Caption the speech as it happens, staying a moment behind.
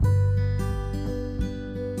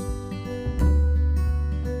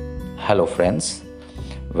Hello friends,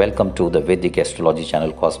 welcome to the Vedic Astrology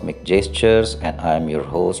channel Cosmic Gestures, and I am your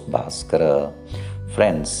host Bhaskara.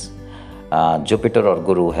 Friends, Jupiter or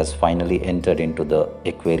Guru has finally entered into the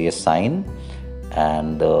Aquarius sign,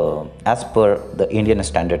 and as per the Indian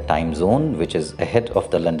Standard Time Zone, which is ahead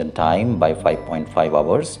of the London time by 5.5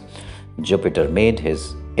 hours, Jupiter made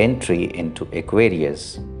his entry into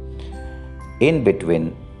Aquarius in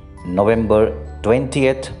between November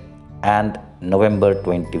 20th and November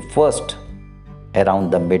 21st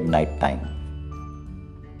around the midnight time.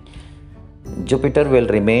 Jupiter will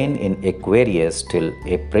remain in Aquarius till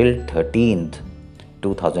April 13th,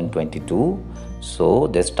 2022. So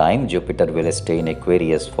this time Jupiter will stay in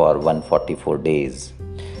Aquarius for 144 days.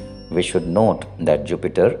 We should note that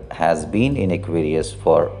Jupiter has been in Aquarius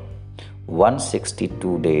for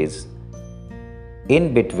 162 days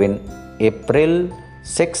in between April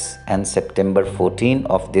 6 and September 14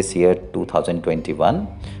 of this year 2021,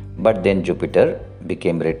 but then Jupiter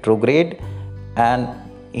became retrograde and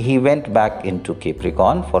he went back into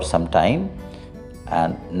Capricorn for some time,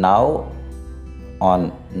 and now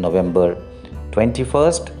on November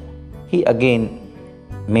 21st he again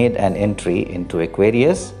made an entry into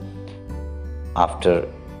Aquarius after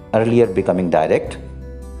earlier becoming direct,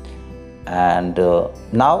 and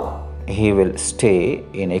now he will stay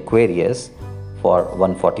in Aquarius for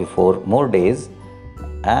 144 more days,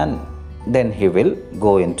 and then he will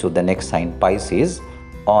go into the next sign Pisces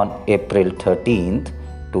on April 13th,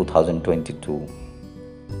 2022.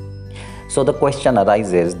 So the question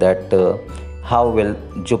arises that how will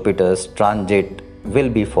Jupiter's transit will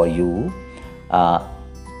be for you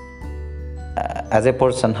as a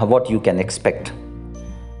person, what you can expect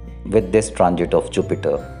with this transit of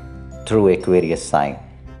Jupiter through Aquarius sign.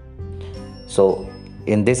 So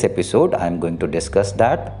in this episode, I am going to discuss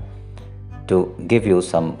that to give you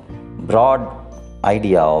some broad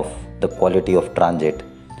idea of the quality of transit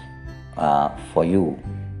for you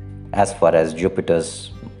as far as Jupiter's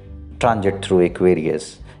transit through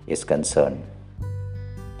Aquarius is concerned.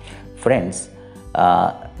 Friends,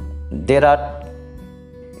 there are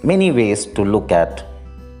many ways to look at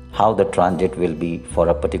how the transit will be for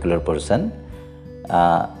a particular person.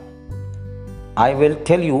 I will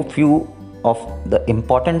tell you few of the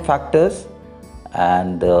important factors,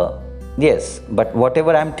 and yes, but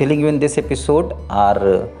whatever I am telling you in this episode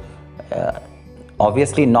are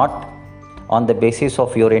obviously not on the basis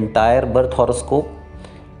of your entire birth horoscope.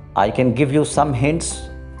 I can give you some hints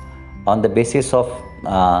on the basis of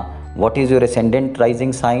what is your ascendant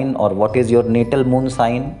rising sign or what is your natal moon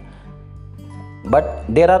sign, but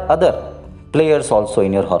there are other players also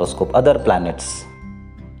in your horoscope, other planets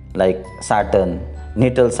like Saturn,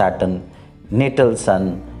 natal Sun,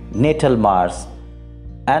 natal Mars,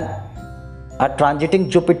 and a transiting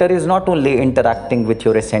Jupiter is not only interacting with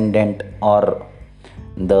your ascendant or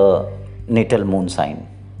the natal moon sign.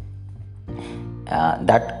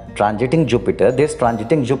 That transiting Jupiter, this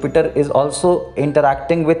transiting Jupiter is also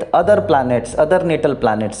interacting with other planets, other natal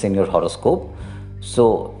planets in your horoscope.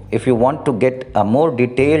 So if you want to get a more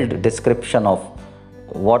detailed description of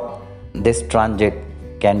what this transit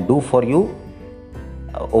can do for you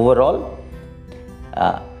overall,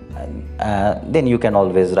 then you can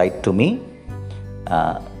always write to me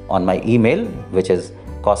on my email, which is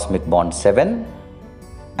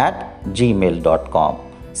cosmicbond7@gmail.com.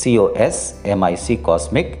 COSMIC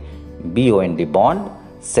cosmic BOND bond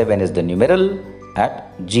 7 is the numeral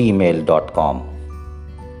 @gmail.com.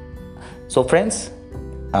 So friends,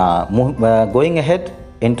 going ahead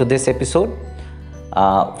into this episode,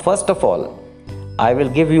 first of all I will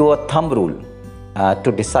give you a thumb rule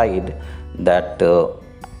to decide that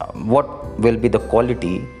what will be the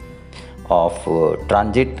quality of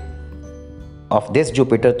transit of this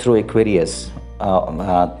Jupiter through Aquarius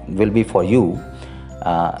will be for you,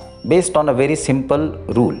 based on a very simple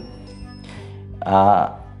rule.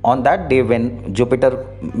 On that day when Jupiter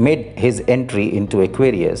made his entry into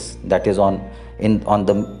Aquarius, that is in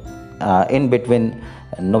between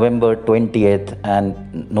November 20th and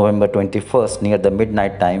November 21st, near the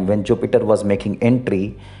midnight time, when Jupiter was making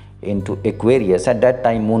entry into Aquarius, at that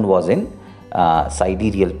time moon was in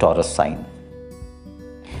sidereal Taurus sign.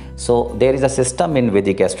 So there is a system in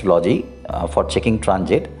Vedic astrology for checking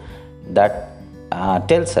transit that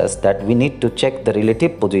tells us that we need to check the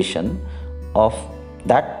relative position of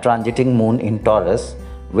that transiting moon in Taurus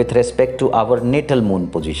with respect to our natal moon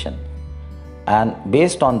position, and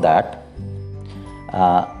based on that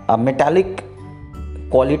a metallic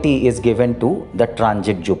quality is given to the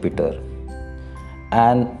transit Jupiter,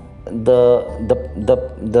 and the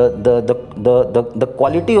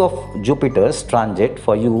quality of Jupiter's transit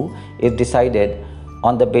for you is decided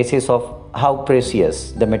on the basis of how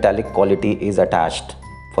precious the metallic quality is attached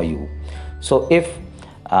for you. So if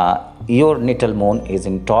your natal moon is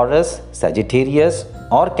in Taurus, Sagittarius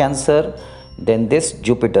or Cancer, then this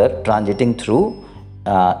Jupiter transiting through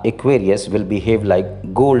Aquarius will behave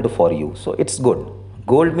like gold for you. So it's good.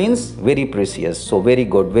 Gold means very precious, so very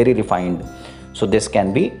good, very refined. So this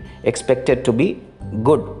can be expected to be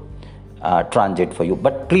good transit for you.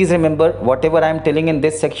 But please remember, whatever I am telling in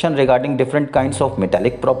this section regarding different kinds of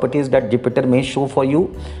metallic properties that Jupiter may show for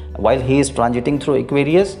you while he is transiting through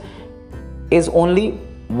Aquarius is only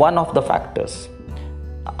one of the factors.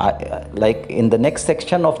 Like in the next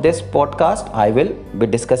section of this podcast, I will be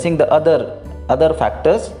discussing the other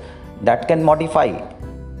factors that can modify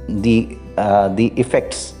the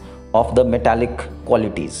effects of the metallic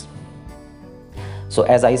qualities. So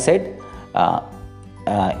as I said,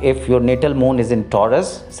 if your natal moon is in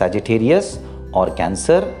Taurus, Sagittarius or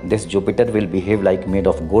Cancer, this Jupiter will behave like made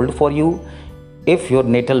of gold for you. If your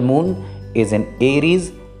natal moon is in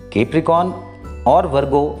Aries, Capricorn or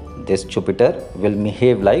Virgo, this Jupiter will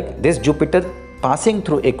behave like, this Jupiter passing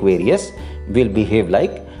through Aquarius will behave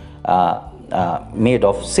like made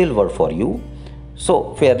of silver for you.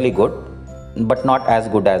 So fairly good, but not as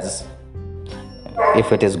good as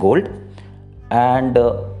if it is gold. And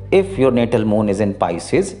if your natal moon is in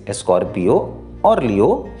Pisces, Scorpio or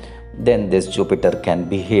Leo, then this Jupiter can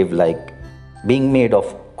behave like being made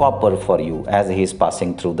of copper for you as he is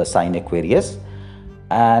passing through the sign Aquarius.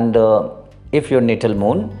 And if your natal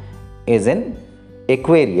moon is in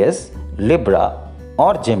Aquarius, Libra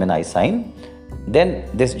or Gemini sign, then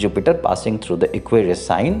this Jupiter passing through the Aquarius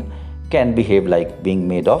sign can behave like being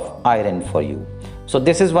made of iron for you. So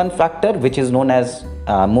this is one factor which is known as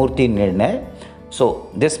Murti Nirnay. So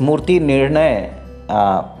this Murti Nirnay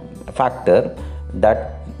factor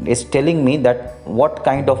that is telling me that what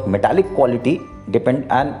kind of metallic quality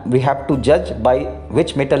depend, and we have to judge by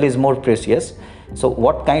which metal is more precious. So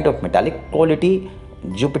what kind of metallic quality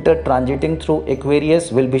Jupiter transiting through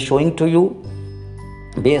Aquarius will be showing to you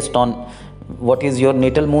based on what is your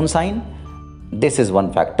natal moon sign. This is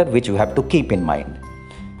one factor which you have to keep in mind.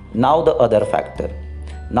 Now the other factor.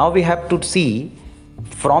 Now we have to see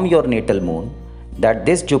from your natal moon that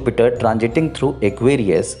this Jupiter transiting through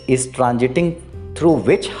Aquarius is transiting through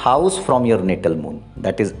which house from your natal moon.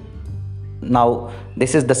 That is, now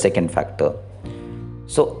this is the second factor.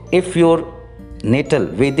 So if your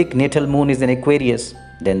Vedic natal moon is in Aquarius,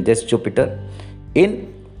 then this Jupiter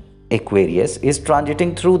in Aquarius is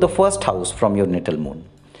transiting through the first house from your natal moon.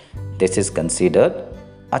 This is considered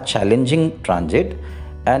a challenging transit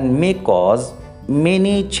and may cause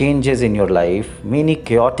many changes in your life, many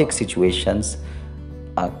chaotic situations,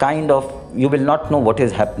 you will not know what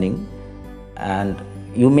is happening, and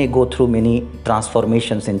you may go through many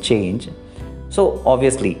transformations and change. So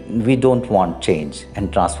obviously we don't want change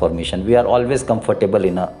and transformation. We are always comfortable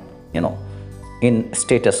in in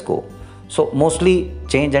status quo. So mostly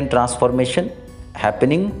change and transformation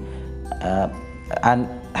happening and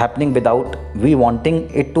happening without we wanting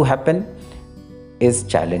it to happen is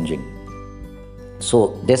challenging.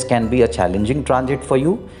 So this can be a challenging transit for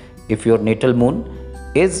you if your natal moon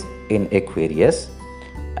is in Aquarius,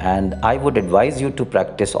 and I would advise you to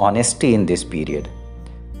practice honesty in this period,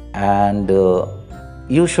 and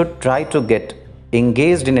you should try to get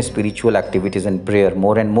engaged in spiritual activities and prayer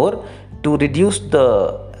more and more to reduce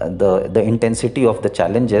the intensity of the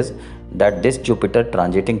challenges that this Jupiter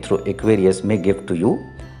transiting through Aquarius may give to you.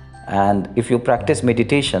 And if you practice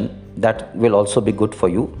meditation, that will also be good for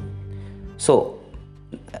you. So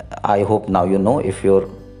I hope now you know, if your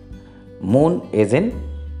moon is in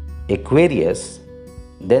Aquarius,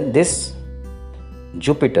 then this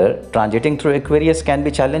Jupiter transiting through Aquarius can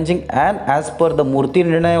be challenging. And as per the Murti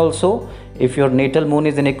Nirnay also, if your natal moon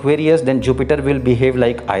is in Aquarius, then Jupiter will behave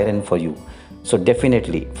like iron for you. So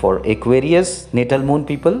definitely for Aquarius natal moon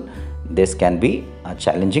people, this can be a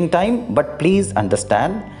challenging time. But please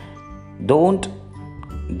understand, don't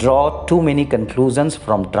draw too many conclusions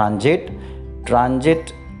from transit.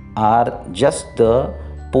 Transit are just the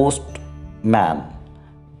postmen.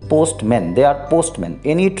 They are postmen.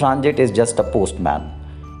 Any transit is just a postman.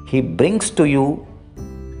 He brings to you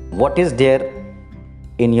what is there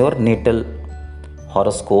in your natal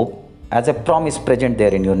horoscope as a promise present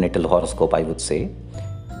there in your natal horoscope, I would say.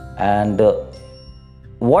 And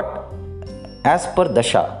what as per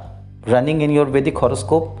Dasha running in your Vedic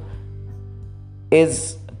horoscope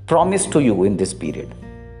is promised to you in this period.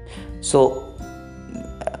 So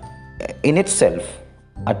in itself,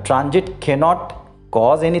 a transit cannot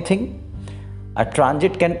cause anything. A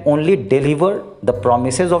transit can only deliver the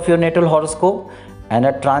promises of your natal horoscope, and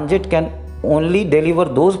a transit can only deliver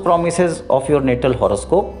those promises of your natal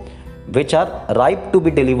horoscope which are ripe to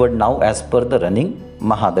be delivered now as per the running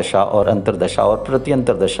Mahadasha or Antardasha or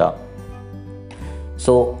Pratyantardasha.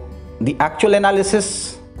 So the actual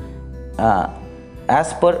analysis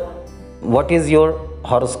as per what is your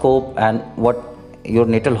horoscope and what your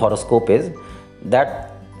natal horoscope is,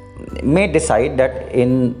 that may decide that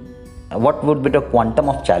in what would be the quantum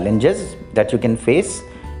of challenges that you can face,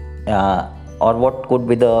 or what could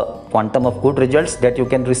be the quantum of good results that you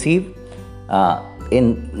can receive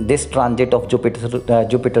in this transit of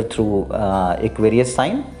Jupiter through Aquarius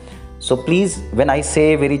sign. So please, when I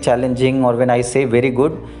say very challenging or when I say very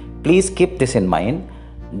good, please keep this in mind,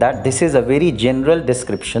 that this is a very general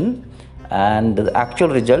description and the actual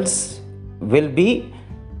results will be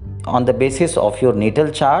on the basis of your natal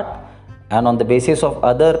chart and on the basis of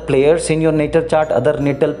other players in your natal chart, other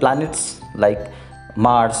natal planets like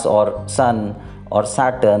Mars or Sun or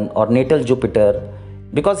Saturn or natal Jupiter,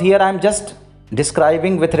 because here I am just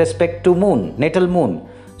describing with respect to moon, natal moon.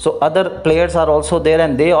 So other players are also there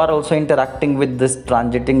and they are also interacting with this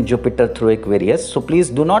transiting Jupiter through Aquarius. So please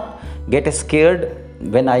do not get scared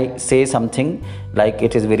when I say something like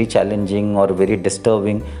it is very challenging or very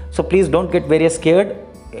disturbing. So please don't get very scared.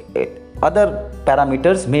 Other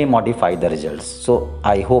parameters may modify the results. So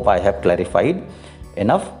I hope I have clarified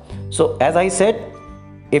enough. So as I said,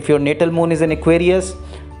 if your natal moon is in Aquarius,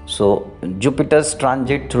 so Jupiter's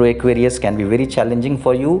transit through Aquarius can be very challenging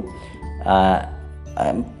for you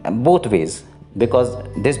both ways, because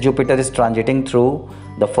this Jupiter is transiting through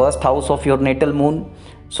the first house of your natal moon.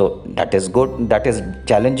 So that is good, that is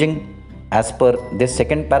challenging as per this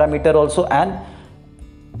second parameter also, and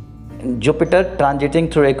Jupiter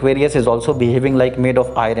transiting through Aquarius is also behaving like made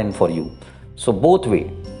of iron for you. So both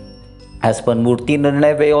way, as per Murti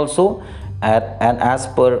Nirnay way also, and as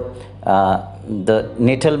per the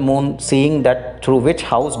natal moon, seeing that through which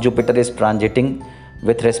house Jupiter is transiting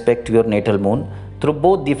with respect to your natal moon, through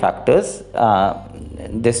both the factors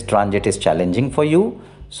this transit is challenging for you.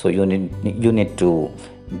 So you need to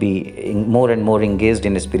be more and more engaged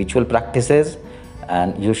in spiritual practices,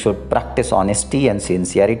 and you should practice honesty and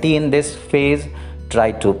sincerity in this phase.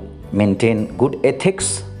 Try to maintain good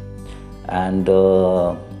ethics and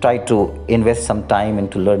try to invest some time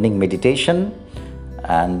into learning meditation,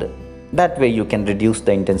 and that way you can reduce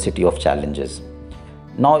the intensity of challenges.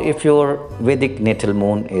 Now if your Vedic natal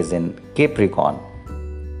moon is in Capricorn,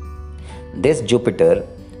 this Jupiter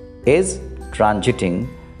is transiting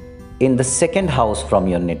in the second house from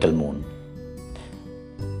your natal moon.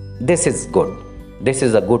 This is good. This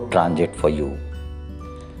is a good transit for you.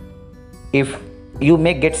 If you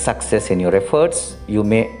may get success in your efforts, you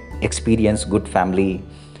may experience good family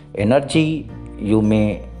energy, you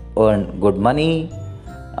may earn good money,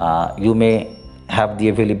 you may have the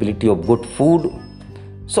availability of good food.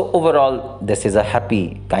 So overall, this is a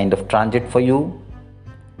happy kind of transit for you.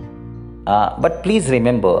 But please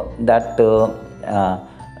remember that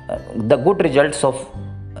the good results of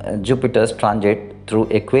Jupiter's transit through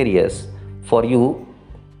Aquarius for you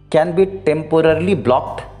can be temporarily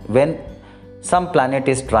blocked when some planet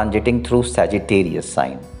is transiting through Sagittarius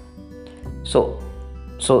sign. So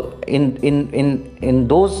in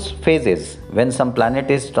those phases, when some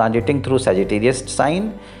planet is transiting through Sagittarius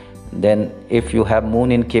sign, then if you have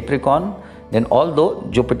moon in Capricorn, then although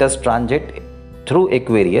Jupiter's transit through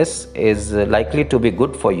Aquarius is likely to be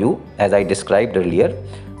good for you, as I described earlier,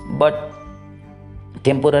 but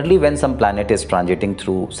temporarily when some planet is transiting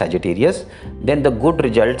through Sagittarius, then the good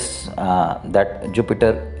results that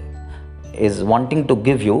Jupiter is wanting to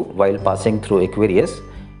give you while passing through Aquarius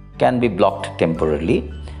can be blocked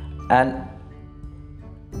temporarily. And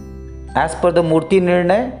as per the Murti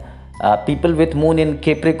Nirnay, people with moon in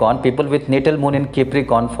Capricorn, people with natal moon in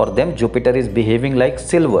Capricorn, for them Jupiter is behaving like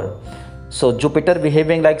silver. So Jupiter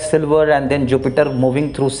behaving like silver, and then Jupiter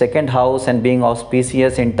moving through second house and being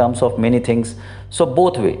auspicious in terms of many things. So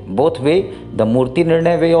both way, the Murti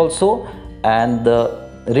Nirnay way also, and the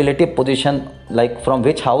relative position, like from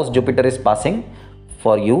which house Jupiter is passing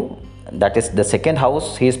for you, that is the second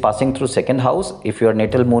house, he is passing through second house if your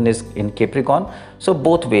natal moon is in Capricorn. So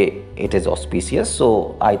both way it is auspicious.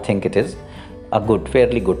 So I think it is a good,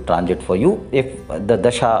 fairly good transit for you. If the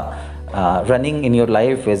dasha running in your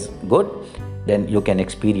life is good, then you can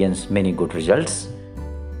experience many good results.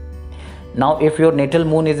 Now if your natal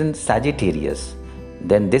moon is in Sagittarius,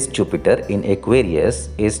 then this Jupiter in Aquarius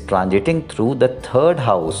is transiting through the third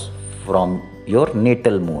house from your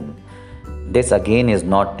natal moon. This again is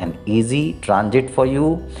not an easy transit for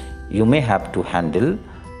you. You may have to handle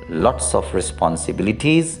lots of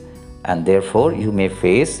responsibilities, and therefore you may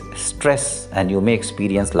face stress and you may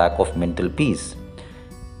experience lack of mental peace.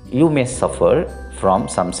 You may suffer from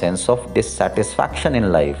some sense of dissatisfaction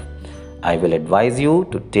in life. I will advise you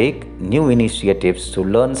to take new initiatives to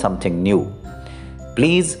learn something new.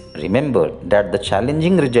 Please remember that the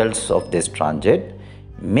challenging results of this transit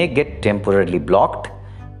may get temporarily blocked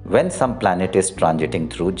when some planet is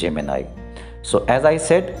transiting through Gemini. So, as I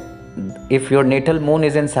said, if your natal moon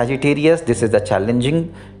is in Sagittarius, this is a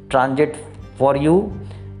challenging transit for you,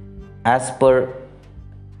 as per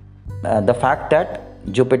the fact that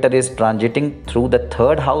Jupiter is transiting through the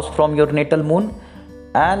third house from your natal moon,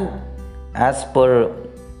 and as per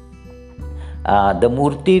the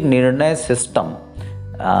Murti Nirnay system,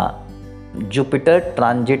 Jupiter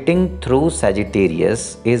transiting through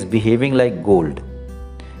Sagittarius is behaving like gold.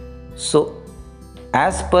 So,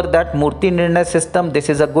 as per that Murti Nirnay system, this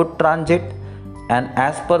is a good transit, and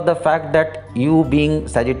as per the fact that you being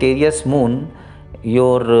Sagittarius moon,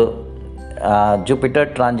 your Jupiter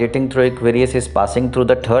transiting through Aquarius is passing through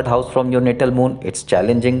the third house from your natal moon, it's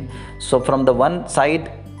challenging. So, from the one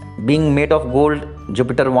side, being made of gold,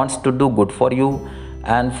 Jupiter wants to do good for you,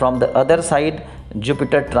 and from the other side,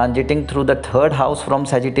 Jupiter transiting through the third house from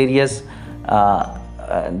Sagittarius,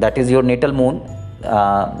 that is your natal moon,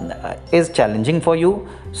 is challenging for you.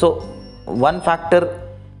 So, one factor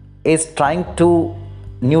is trying to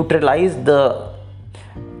neutralize the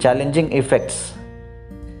challenging effects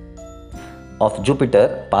of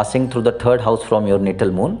Jupiter passing through the third house from your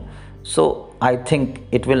natal moon. So, I think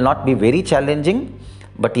it will not be very challenging,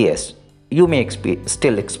 but yes, you may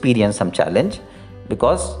still experience some challenge,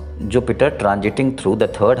 because Jupiter transiting through the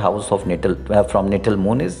third house of natal from natal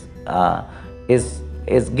moon is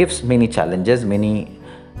gives many challenges. Many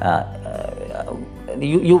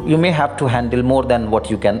you may have to handle more than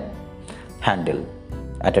what you can handle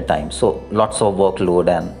at a time. So lots of workload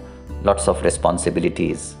and lots of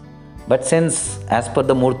responsibilities. But since, as per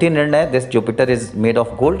the Murti Nirnay, this Jupiter is made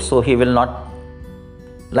of gold, so he will not,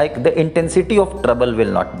 like, the intensity of trouble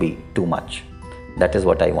will not be too much. That is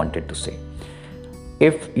what I wanted to say.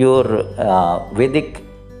 If your Vedic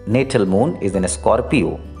natal moon is in a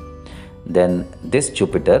Scorpio, then this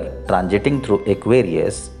Jupiter transiting through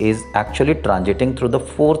Aquarius is actually transiting through the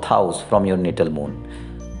fourth house from your natal moon.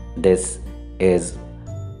 This is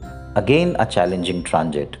again a challenging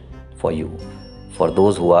transit for you. For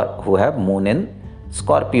those who have moon in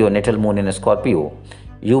Scorpio, natal moon in Scorpio,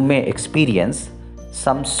 you may experience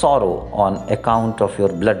some sorrow on account of your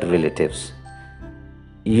blood relatives.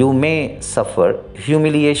 You may suffer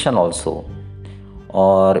humiliation also,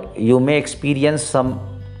 or you may experience some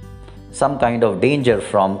kind of danger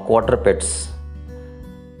from quadrupeds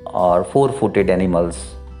or four-footed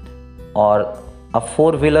animals or a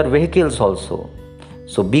four-wheeler vehicles also.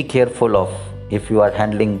 So be careful of, if you are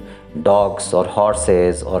handling dogs or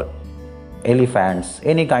horses or elephants,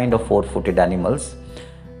 any kind of four-footed animals,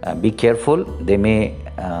 be careful. They may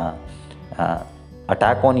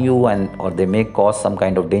attack on you, or they may cause some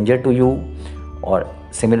kind of danger to you. Or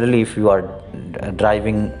similarly, if you are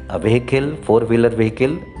driving a vehicle, four-wheeler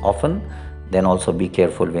vehicle often, then also be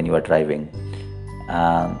careful when you are driving.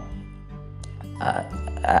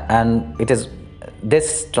 And it is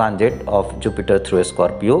this transit of Jupiter through a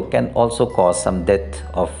Scorpio can also cause some death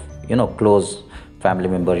of close family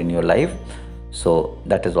member in your life. So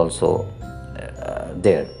that is also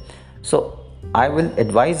there. So I will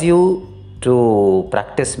advise you to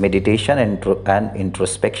practice meditation and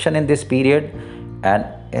introspection in this period, and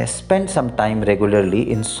spend some time regularly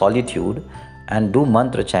in solitude and do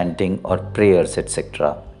mantra chanting or prayers,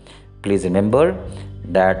 etc. Please remember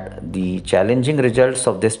that the challenging results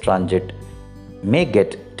of this transit may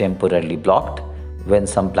get temporarily blocked when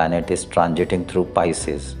some planet is transiting through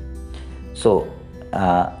Pisces. So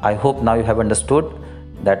I hope now you have understood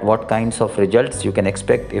that what kinds of results you can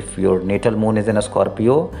expect if your natal moon is in a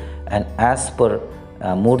Scorpio. And as per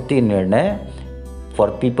Murti Nirnay, for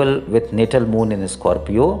people with natal moon in a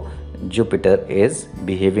Scorpio, Jupiter is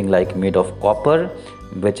behaving like made of copper,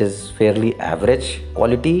 which is fairly average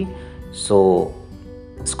quality. So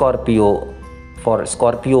for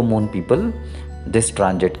Scorpio moon people, this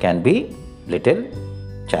transit can be little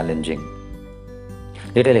challenging,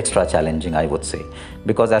 little extra challenging, I would say,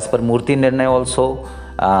 because as per Murti Nirnay also,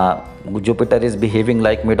 Jupiter is behaving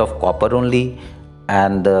like made of copper only,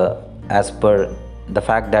 and as per the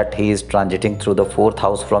fact that he is transiting through the fourth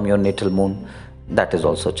house from your natal moon, that is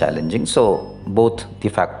also challenging. So both the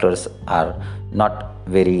factors are not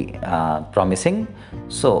very promising.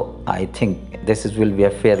 So I think this will be a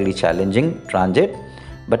fairly challenging transit.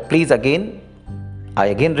 But please, I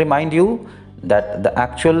again remind you that the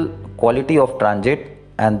actual quality of transit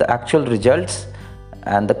and the actual results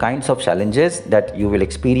and the kinds of challenges that you will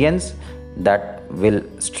experience, that will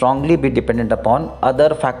strongly be dependent upon other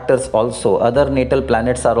factors also. Other natal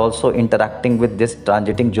planets are also interacting with this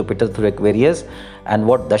transiting Jupiter through Aquarius, and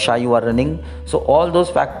what dasha you are running. So all those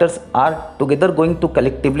factors are together going to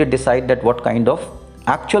collectively decide that what kind of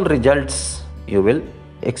actual results you will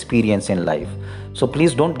experience in life. So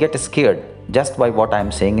please don't get scared just by what I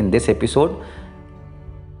am saying in this episode,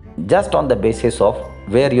 just on the basis of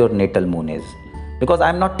where your natal moon is, because I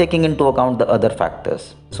am not taking into account the other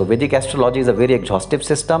factors. So Vedic astrology is a very exhaustive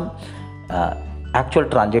system. Actual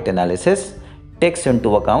transit analysis takes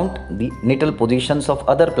into account the natal positions of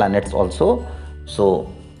other planets also.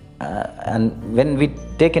 So and when we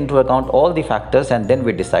take into account all the factors, and then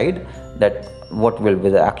we decide that what will be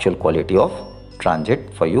the actual quality of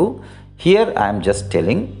transit for you. Here I am just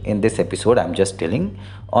telling, in this episode I am just telling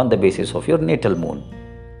on the basis of your natal moon.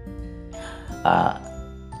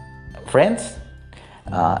 Friends,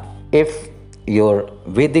 if your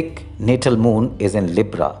Vedic natal moon is in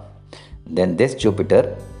Libra, then this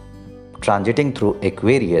Jupiter transiting through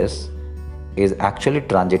Aquarius is actually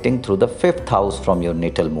transiting through the 5th house from your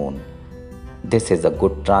natal moon. This is a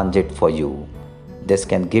good transit for you. This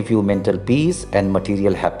can give you mental peace and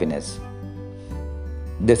material happiness.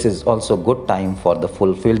 This is also good time for the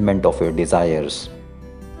fulfillment of your desires.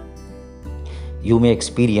 You may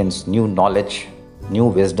experience new knowledge, new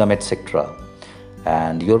wisdom, etc.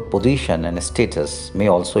 And your position and status may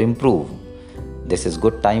also improve. This is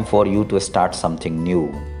good time for you to start something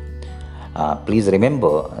new. Please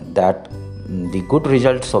remember that the good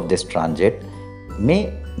results of this transit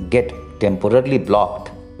may get temporarily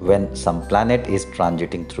blocked when some planet is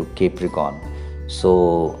transiting through Capricorn.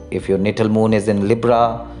 So if your natal moon is in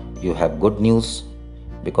Libra, you have good news,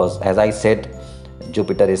 because as I said,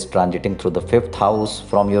 Jupiter is transiting through the 5th house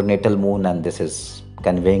from your natal moon, and this is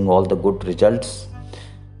conveying all the good results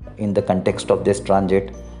in the context of this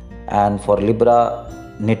transit. And for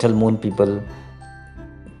Libra natal moon people,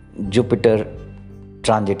 Jupiter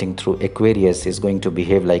transiting through Aquarius is going to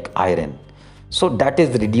behave like iron. So that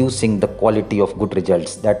is reducing the quality of good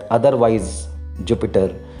results that otherwise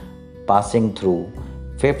Jupiter passing through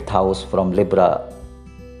 5th house from Libra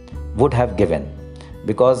would have given,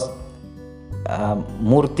 because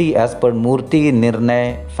Murti, as per Murti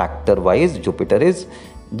Nirnay factor wise, Jupiter is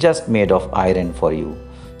just made of iron for you.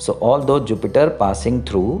 So although Jupiter passing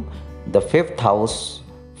through the 5th house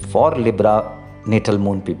for Libra natal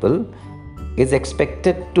moon people is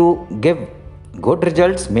expected to give good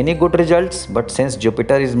results, many good results, but since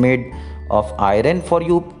Jupiter is made of iron for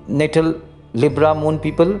you natal Libra moon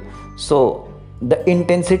people, so the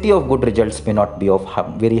intensity of good results may not be of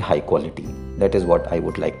very high quality. That is what I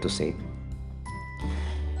would like to say.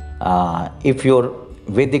 If your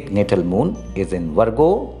Vedic natal moon is in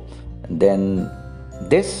Virgo, then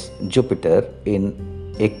this Jupiter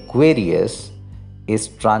in Aquarius is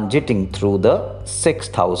transiting through the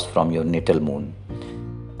 6th house from your natal moon.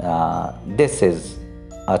 This is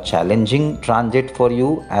a challenging transit for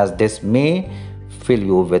you, as this may fill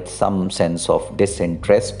you with some sense of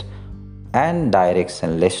disinterest and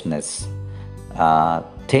directionlessness.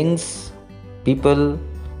 Things, people,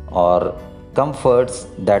 or comforts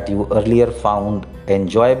that you earlier found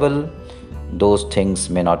enjoyable, those things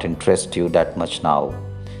may not interest you that much now.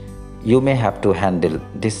 You may have to handle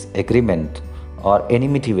disagreement or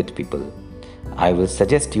enmity with people. I will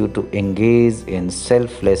suggest you to engage in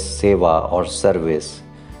selfless seva or service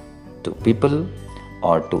to people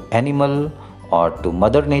or to animal or to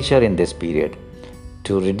Mother Nature in this period,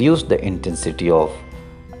 to reduce the intensity of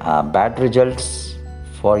bad results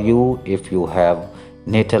for you if you have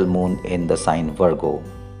natal moon in the sign Virgo.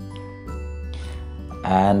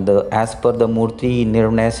 And as per the Murti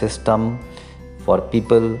Nirnay system, for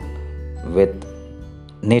people with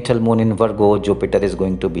natal moon in Virgo, Jupiter is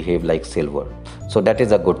going to behave like silver. So that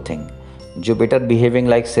is a good thing. Jupiter behaving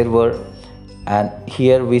like silver, and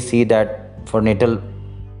here we see that for natal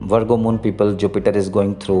Virgo moon people, Jupiter is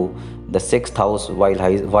going through the 6th house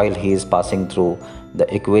while he is passing through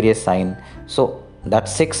the Aquarius sign. So that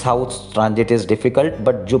 6th house transit is difficult,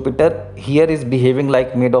 but Jupiter here is behaving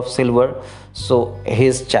like made of silver, so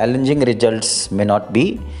his challenging results may not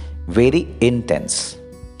be very intense.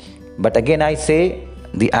 But again I say,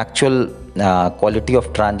 the actual quality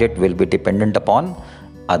of transit will be dependent upon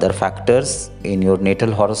other factors in your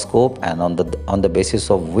natal horoscope and on the basis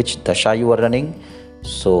of which dasha you are running.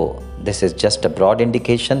 So this is just a broad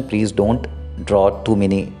indication. Please don't draw too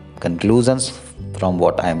many conclusions from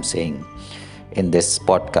what I am saying in this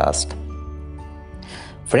podcast.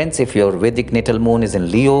 Friends, if your Vedic natal moon is in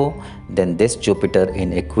Leo, then this Jupiter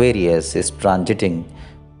in Aquarius is transiting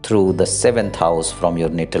through the 7th house from your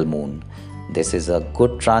natal moon. This is a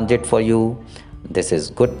good transit for you. This is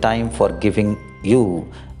good time for giving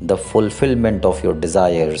you the fulfillment of your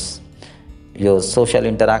desires. Your social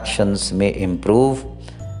interactions may improve,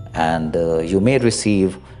 and you may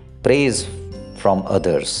receive praise from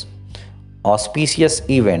others. Auspicious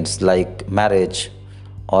events like marriage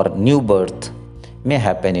or new birth may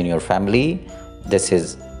happen in your family. This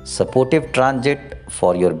is supportive transit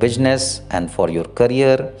for your business and for your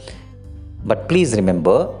career. But please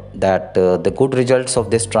remember that the good results of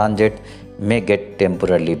this transit may get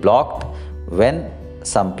temporarily blocked when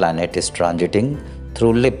some planet is transiting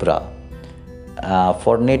through Libra.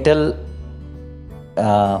 For natal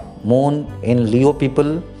moon in Leo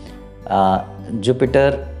people,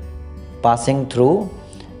 Jupiter passing through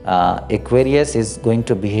Aquarius is going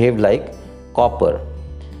to behave like copper.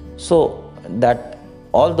 So that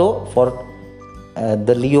although for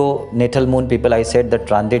the Leo natal moon people, I said the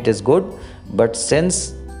transit is good, but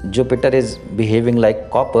since Jupiter is behaving like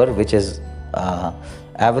copper, which is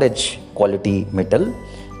average quality metal,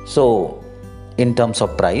 so in terms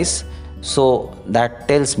of price, so that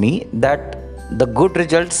tells me that the good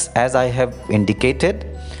results, as I have indicated,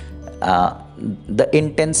 the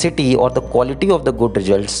intensity or the quality of the good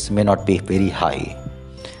results may not be very high.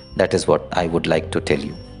 That is what I would like to tell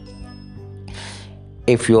you.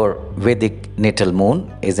 If your Vedic natal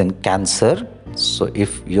moon is in Cancer, so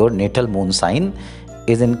if your natal moon sign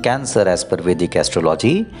is in Cancer as per Vedic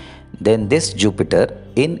astrology, then this Jupiter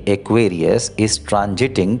in Aquarius is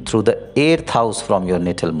transiting through the 8th house from your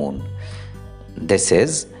natal moon. This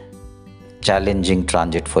is challenging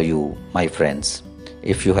transit for you, my friends.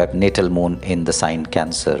 If you have natal moon in the sign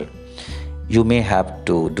Cancer, you may have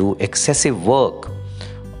to do excessive work,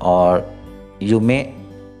 or you may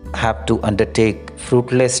have to undertake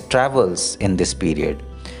fruitless travels in this period,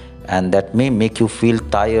 and that may make you feel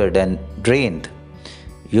tired and drained.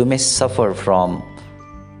 You may suffer from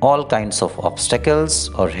all kinds of obstacles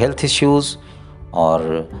or health issues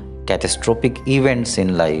or catastrophic events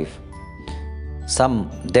in life. Some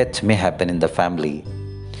death may happen in the family.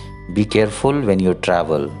 Be careful when you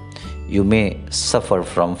travel. You may suffer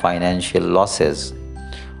from financial losses,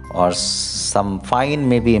 or some fine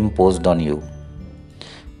may be imposed on you.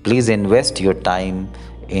 Please invest your time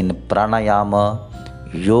in pranayama,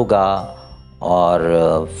 yoga,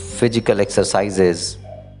 or physical exercises.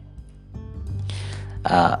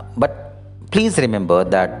 But please remember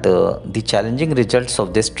that the challenging results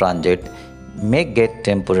of this transit may get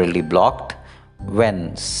temporarily blocked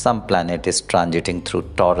when some planet is transiting through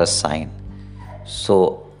Taurus sign.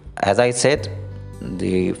 So, as I said,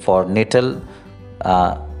 for natal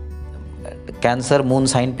Cancer moon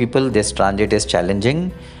sign people, this transit is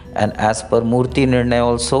challenging, and as per Murti Nirnay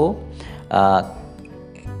also,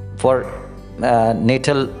 for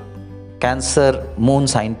natal Cancer moon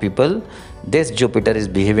sign people, this Jupiter is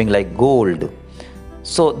behaving like gold.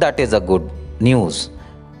 So that is a good news.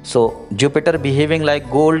 So Jupiter behaving like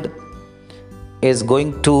gold is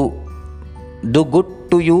going to do good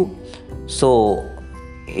to you. So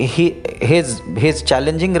his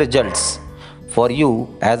challenging results for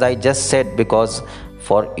you, as I just said, because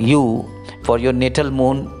for you, for your natal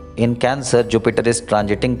moon in Cancer, Jupiter is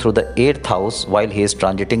transiting through the 8th house while he is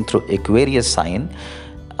transiting through Aquarius sign.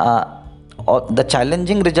 The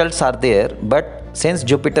challenging results are there, but since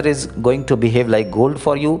Jupiter is going to behave like gold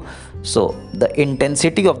for you, so the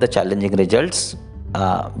intensity of the challenging results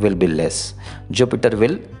will be less. Jupiter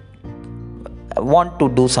will want to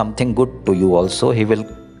do something good to you also. He will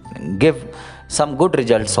give some good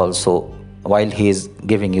results also while he is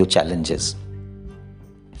giving you challenges.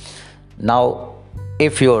 Now,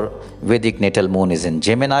 if your Vedic natal moon is in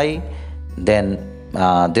Gemini, then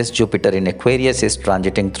this Jupiter in Aquarius is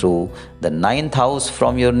transiting through the 9th house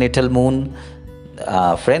from your natal moon.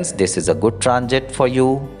 Friends, this is a good transit for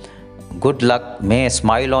you. Good luck may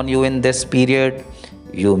smile on you in this period.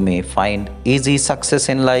 You may find easy success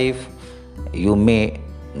in life. You may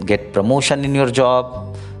get promotion in your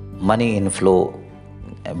job. Money inflow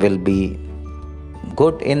will be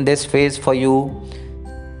good in this phase for you.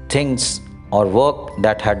 Things or work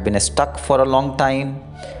that had been stuck for a long time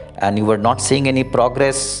and you were not seeing any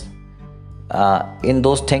progress in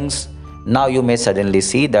those things, now you may suddenly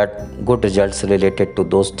see that good results related to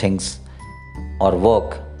those things or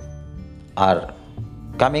work are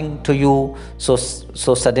coming to you. So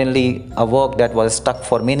suddenly a work that was stuck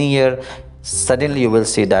for many years, suddenly you will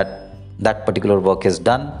see that that particular work is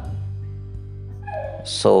done.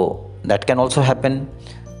 So that can also happen.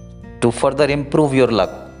 To further improve your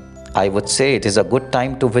luck, I would say it is a good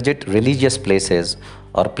time to visit religious places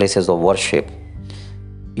or places of worship.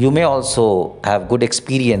 You may also have good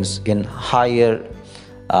experience in higher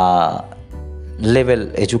uh, level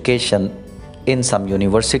education in some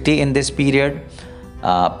university in this period.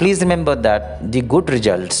 Please remember that the good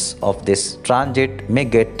results of this transit may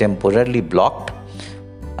get temporarily blocked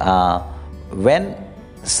uh, when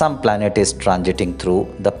some planet is transiting through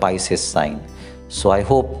the Pisces sign. So I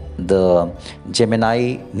hope the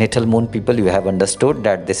Gemini natal moon people, you have understood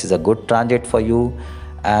that this is a good transit for you.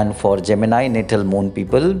 And for Gemini natal moon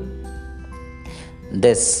people,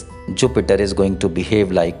 this Jupiter is going to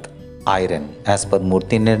behave like iron as per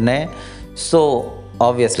Murti Nirnay. So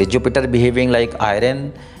obviously Jupiter behaving like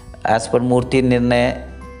iron as per Murti Nirnay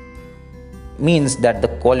means that the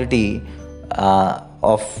quality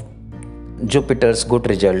of Jupiter's good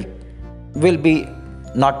result will be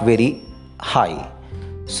not very high.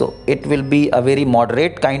 So it will be a very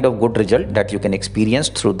moderate kind of good result that you can experience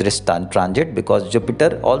through this transit, because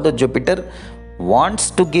Jupiter, although Jupiter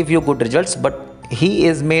wants to give you good results, but he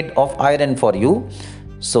is made of iron for you.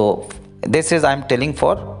 So this is, I am telling,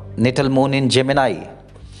 for natal moon in Gemini,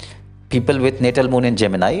 people with natal moon in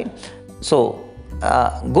Gemini. So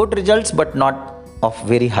good results but not of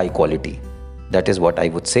very high quality. That is what I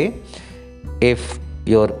would say. If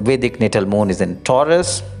your Vedic natal moon is in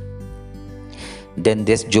Taurus, then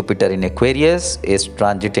this Jupiter in Aquarius is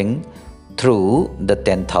transiting through the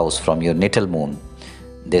 10th house from your natal moon.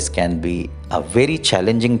 This can be a very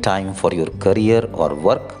challenging time for your career or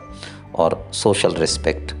work or social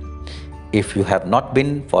respect. If you have not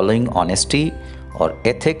been following honesty or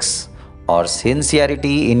ethics or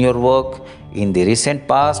sincerity in your work in the recent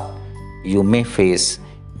past, you may face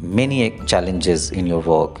many challenges in your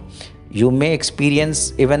work. You may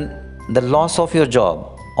experience even the loss of your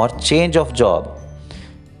job or change of job.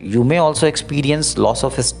 You may also experience loss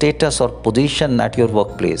of status or position at your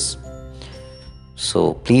workplace.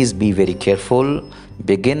 So please be very careful.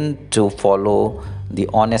 Begin to follow the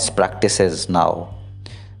honest practices now.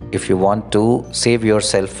 If you want to save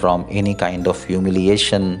yourself from any kind of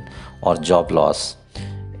humiliation or job loss,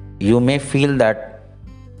 you may feel that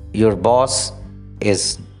your boss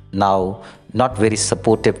is now not very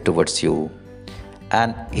supportive towards you,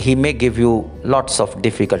 and he may give you lots of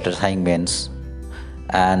difficult assignments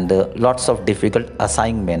and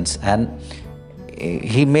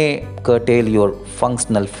he may curtail your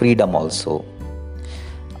functional freedom also.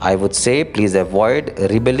 I would say please avoid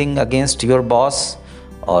rebelling against your boss,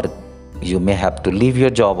 or you may have to leave your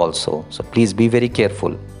job also. So please be very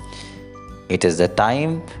careful. It is the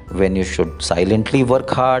time when you should silently work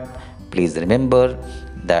hard. Please remember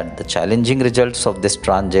that the challenging results of this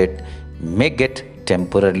transit may get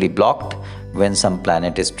temporarily blocked when some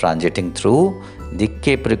planet is transiting through the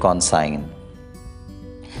Capricorn sign.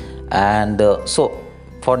 And so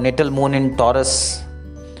for natal moon in Taurus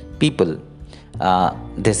people,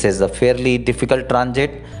 this is a fairly difficult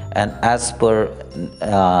transit, and as per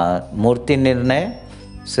Murti Nirnay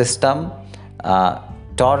system,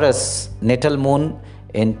 Taurus, natal moon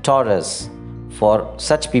in Taurus, for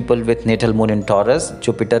such people with natal moon in Taurus,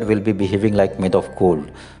 Jupiter will be behaving like made of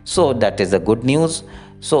gold. So that is the good news.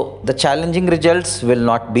 So the challenging results will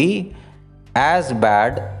not be as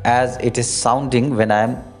bad as it is sounding when I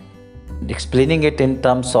am explaining it in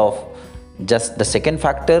terms of just the second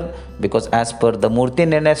factor, because as per the Murti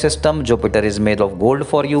Nirnay system, Jupiter is made of gold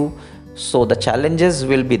for you. So the challenges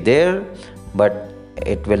will be there, but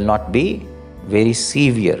it will not be very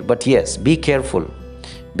severe. But yes, be careful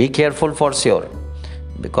for sure,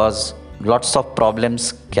 because lots of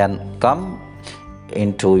problems can come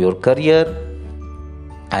into your career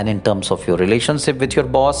and in terms of your relationship with your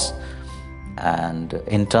boss and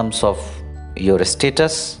in terms of your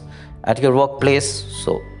status at your workplace.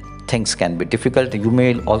 So things can be difficult. You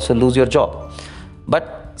may also lose your job.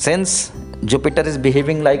 But since Jupiter is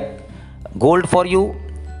behaving like gold for you,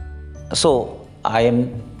 so I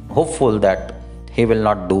am hopeful that he will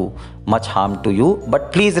not do much harm to you.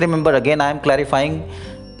 But please remember, again I am clarifying,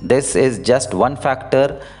 this is just one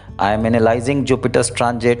factor. I am analyzing Jupiter's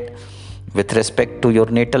transit with respect to your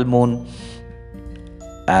natal moon,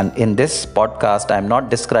 and in this podcast I am not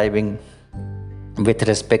describing with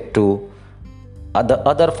respect to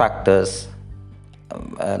other factors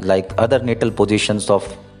like other natal positions of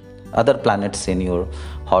other planets in your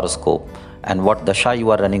horoscope and what dasha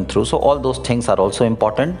you are running through. So all those things are also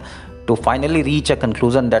important to finally reach a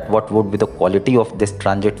conclusion that what would be the quality of this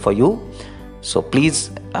transit for you. So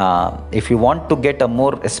please, if you want to get a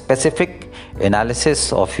more specific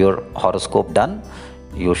analysis of your horoscope done,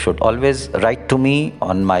 you should always write to me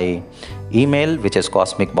on my email, which is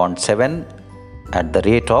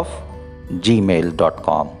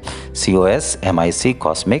cosmic7@gmail.com. COSMIC,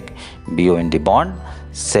 cosmic, BOND,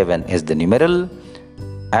 7 is the numeral,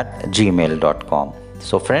 at gmail.com.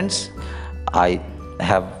 So friends, I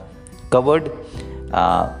have covered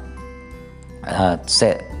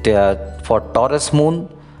for Taurus moon,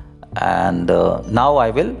 and now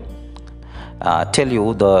I will tell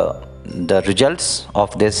you the results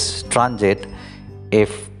of this transit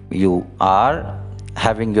if you are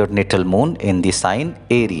having your natal moon in the sign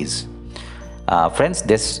Aries. Friends,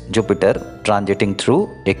 this Jupiter transiting through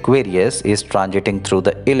Aquarius is transiting through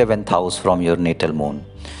the 11th house from your natal moon.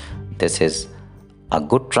 This is a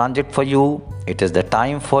good transit for you. It is the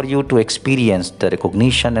time for you to experience the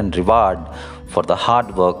recognition and reward for the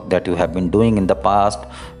hard work that you have been doing in the past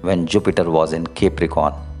when Jupiter was in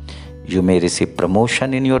Capricorn. You may receive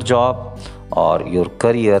promotion in your job, or your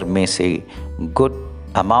career may see good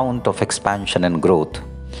amount of expansion and growth.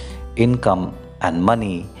 Income and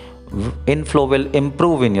money inflow will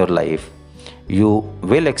improve in your life. You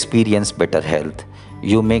will experience better health.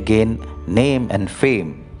 You may gain name and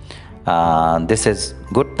fame. This is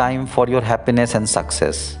good time for your happiness and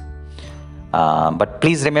success. But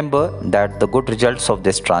please remember that the good results of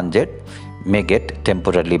this transit may get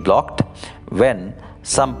temporarily blocked when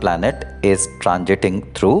some planet is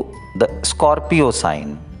transiting through the Scorpio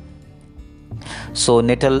sign. So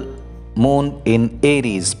natal moon in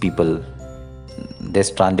Aries people, this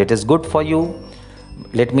transit is good for you.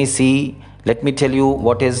 Let me tell you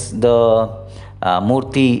what is the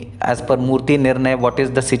Murti, as per Murti Nirnay, what is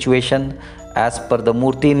the situation as per the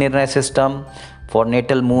Murti Nirnay system. For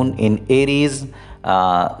natal moon in Aries,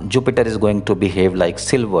 Jupiter is going to behave like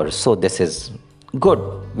silver. So this is good,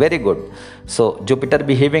 very good. So Jupiter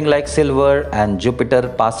behaving like silver and Jupiter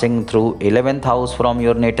passing through 11th house from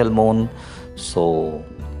your natal moon. So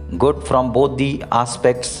good from both the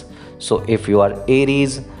aspects. So if you are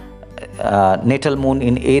Aries, natal moon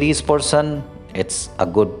in Aries person, it's a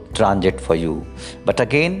good transit for you. But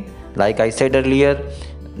again, like I said earlier,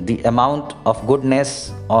 the amount of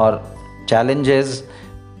goodness or challenges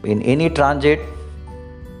in any transit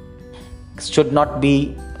should not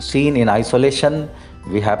be seen in isolation.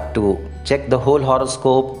 We have to check the whole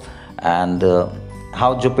horoscope and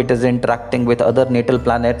how Jupiter is interacting with other natal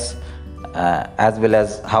planets, as well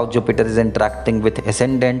as how Jupiter is interacting with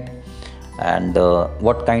ascendant, and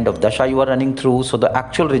what kind of dasha you are running through. So the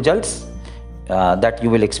actual results that you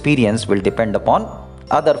will experience will depend upon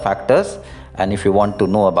other factors. And if you want to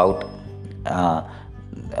know about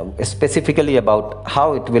specifically about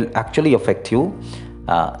how it will actually affect you,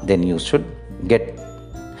 then you should get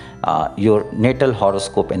your natal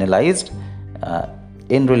horoscope analyzed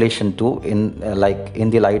in relation to in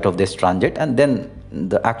the light of this transit, and then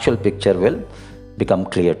the actual picture will become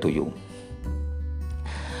clear to you.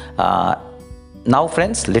 Now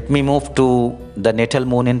friends, let me move to the natal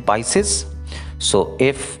moon in Pisces. So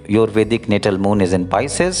if your Vedic natal moon is in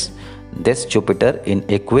Pisces, this Jupiter in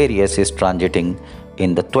Aquarius is transiting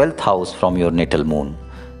in the 12th house from your natal moon.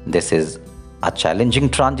 This is a challenging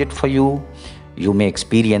transit for you. You may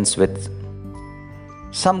experience with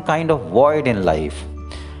some kind of void in life,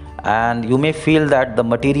 and you may feel that the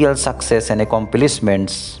material success and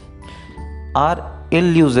accomplishments are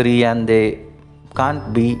illusory and they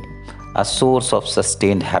can't be a source of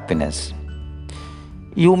sustained happiness.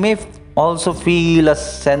 You may also feel a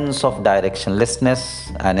sense of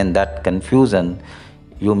directionlessness, and in that confusion,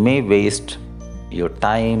 you may waste your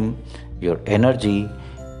time, your energy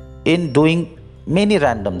in doing many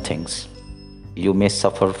random things. You may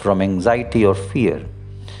suffer from anxiety or fear.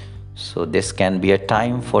 So this can be a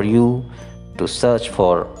time for you to search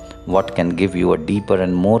for what can give you a deeper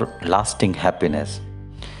and more lasting happiness.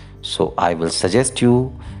 So I will suggest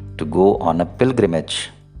you to go on a pilgrimage.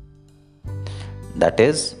 That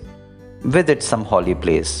is, visit some holy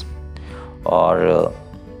place, or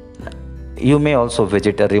you may also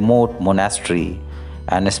visit a remote monastery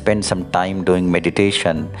and spend some time doing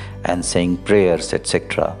meditation and saying prayers,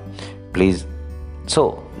 etc. Please,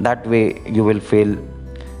 so that way you will feel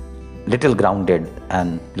little grounded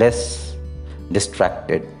and less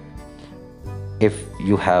distracted if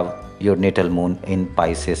you have your natal moon in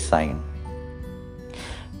Pisces sign.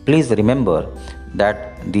 Please remember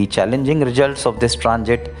that the challenging results of this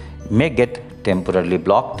transit may get temporarily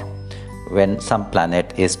blocked when some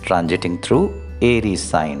planet is transiting through Aries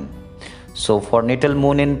sign. So for natal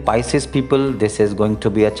moon in Pisces people, this is going to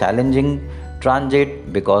be a challenging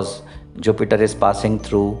transit because Jupiter is passing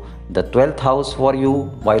through the 12th house for you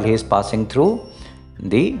while he is passing through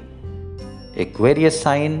the Aquarius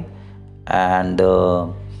sign. And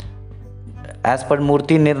as per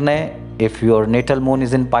Murti Nirnay, if your natal moon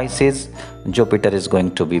is in Pisces, Jupiter is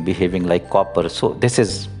going to be behaving like copper. So this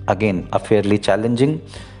is again a fairly challenging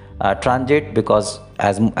transit, because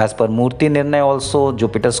as per Murti Nirnay also,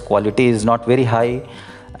 Jupiter's quality is not very high,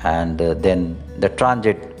 and then the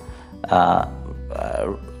transit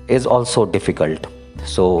is also difficult.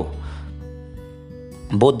 So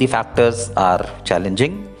both the factors are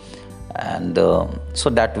challenging, and so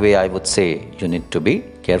that way I would say you need to be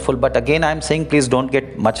careful. But again, I'm saying, please don't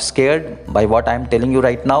get much scared by what I'm telling you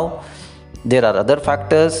right now. There are other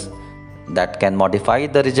factors that can modify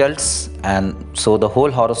the results, and so the whole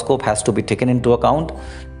horoscope has to be taken into account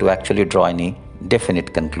to actually draw any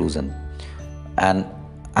definite conclusion. And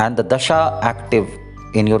the dasha active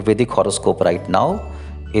in your Vedic horoscope right now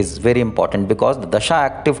is very important, because the dasha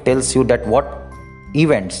active tells you that what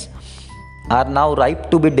events are now ripe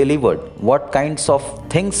to be delivered, what kinds of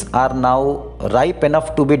things are now ripe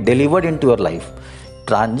enough to be delivered into your life.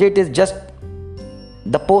 Transit is just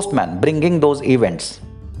the postman bringing those events.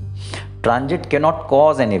 Transit cannot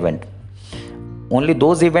cause an event. Only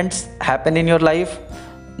those events happen in your life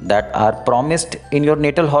that are promised in your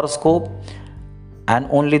natal horoscope, and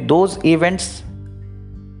only those events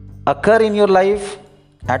occur in your life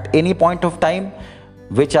at any point of time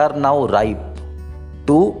which are now ripe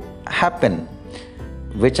to happen,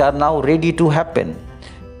 which are now ready to happen.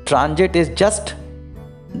 Transit is just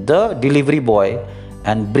the delivery boy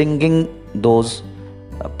and bringing those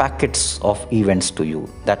packets of events to you.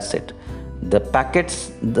 That's it. The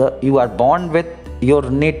packets, you are born with your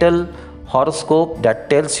natal horoscope that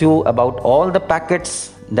tells you about all the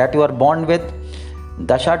packets that you are born with.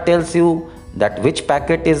 Dasha tells you that which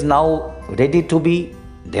packet is now ready to be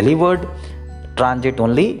delivered. Transit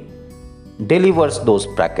only delivers those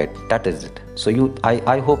packets. That is it. So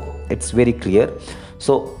I hope it's very clear.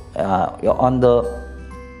 So on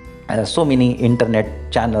the so many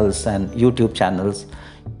internet channels and YouTube channels,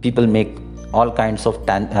 people make all kinds of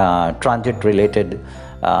transit related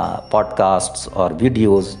podcasts or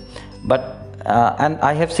videos, but and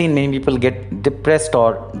I have seen many people get depressed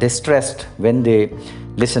or distressed when they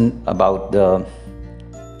listen about the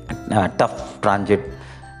tough transit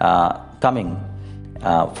coming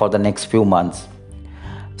for the next few months.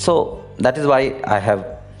 So that is why I have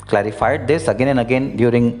clarified this again and again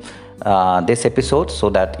during this episode, so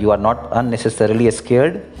that you are not unnecessarily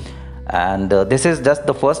scared. And this is just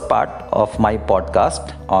the first part of my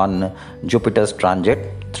podcast on Jupiter's transit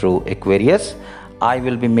through Aquarius. I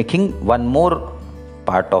will be making one more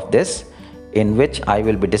part of this, in which I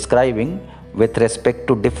will be describing with respect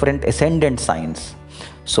to different ascendant signs.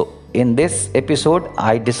 So in this episode,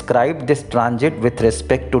 I described this transit with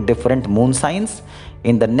respect to different moon signs.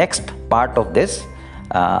 In the next part of this,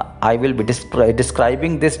 I will be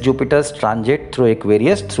describing this Jupiter's transit through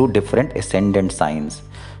Aquarius through different ascendant signs.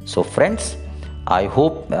 So friends, I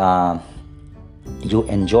hope you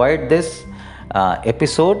enjoyed this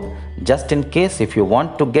episode. Just in case, if you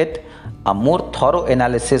want to get a more thorough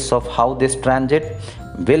analysis of how this transit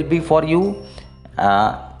will be for you,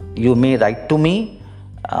 you may write to me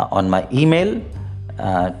on my email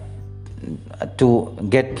to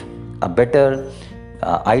get a better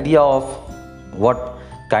idea of what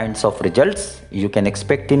kinds of results you can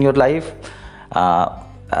expect in your life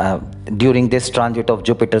during this transit of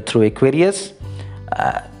Jupiter through Aquarius.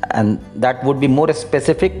 And that would be more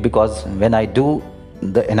specific, because when I do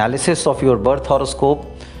the analysis of your birth horoscope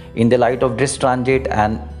in the light of this transit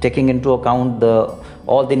and taking into account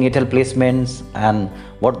all the natal placements and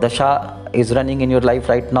what dasha is running in your life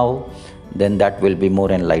right now, then that will be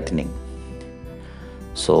more enlightening.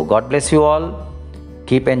 So God bless you all.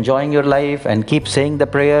 Keep enjoying your life and keep saying the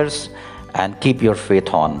prayers and keep your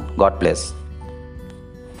faith on. God bless.